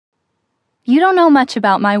You don't know much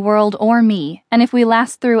about my world or me, and if we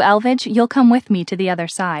last through Elvidge, you'll come with me to the other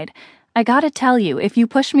side. I gotta tell you, if you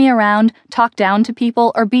push me around, talk down to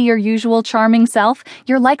people, or be your usual charming self,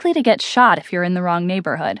 you're likely to get shot if you're in the wrong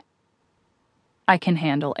neighborhood. I can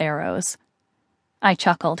handle arrows. I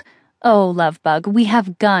chuckled. Oh, Lovebug, we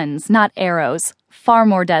have guns, not arrows. Far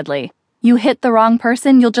more deadly. You hit the wrong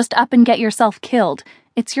person, you'll just up and get yourself killed.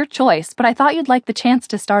 It's your choice, but I thought you'd like the chance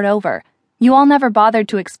to start over. You all never bothered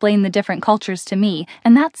to explain the different cultures to me,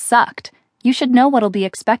 and that sucked. You should know what'll be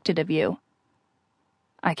expected of you.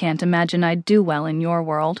 I can't imagine I'd do well in your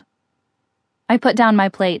world. I put down my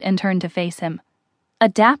plate and turned to face him.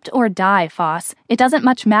 Adapt or die, Foss. It doesn't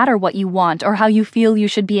much matter what you want or how you feel you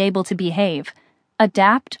should be able to behave.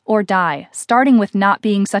 Adapt or die, starting with not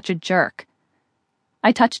being such a jerk.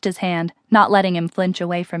 I touched his hand, not letting him flinch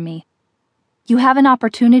away from me. You have an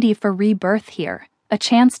opportunity for rebirth here, a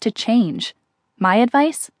chance to change. My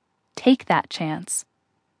advice? Take that chance.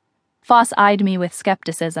 Foss eyed me with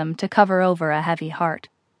skepticism to cover over a heavy heart.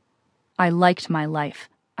 I liked my life.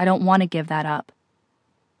 I don't want to give that up.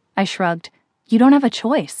 I shrugged. You don't have a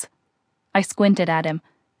choice. I squinted at him.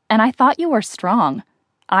 And I thought you were strong.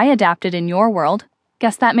 I adapted in your world.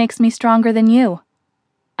 Guess that makes me stronger than you.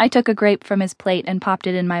 I took a grape from his plate and popped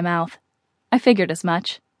it in my mouth. I figured as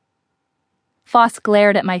much. Foss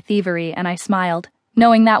glared at my thievery, and I smiled,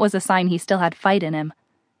 knowing that was a sign he still had fight in him.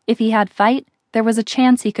 If he had fight, there was a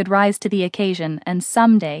chance he could rise to the occasion and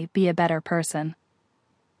someday be a better person.